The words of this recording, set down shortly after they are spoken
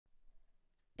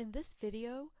In this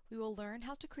video, we will learn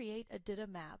how to create a DITA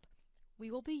map. We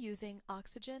will be using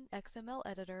Oxygen XML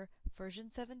Editor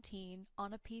version 17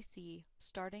 on a PC,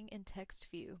 starting in text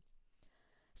view.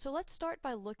 So let's start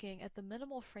by looking at the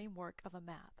minimal framework of a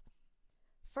map.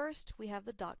 First, we have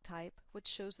the doc type, which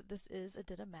shows that this is a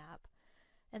DITA map,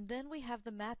 and then we have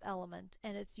the map element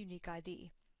and its unique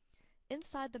ID.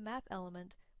 Inside the map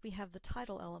element, we have the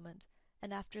title element,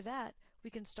 and after that, we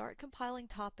can start compiling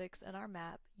topics in our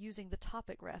map using the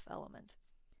topic ref element.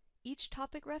 Each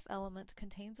topic ref element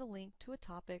contains a link to a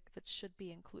topic that should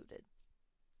be included.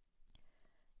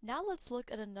 Now let's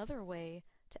look at another way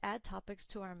to add topics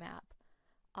to our map,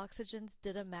 Oxygen's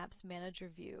DITA Maps Manager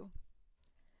view.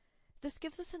 This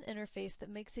gives us an interface that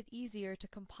makes it easier to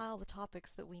compile the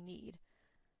topics that we need.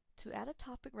 To add a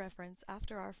topic reference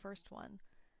after our first one,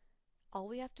 all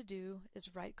we have to do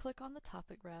is right-click on the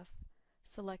topic ref,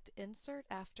 select Insert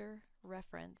After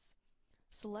Reference,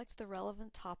 select the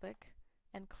relevant topic,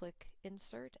 and click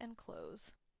Insert and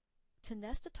Close. To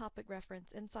nest a topic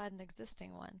reference inside an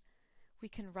existing one, we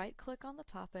can right-click on the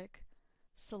topic,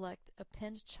 select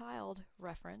Append Child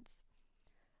Reference,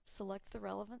 select the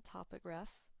relevant topic ref,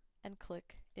 and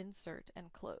click Insert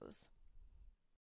and Close.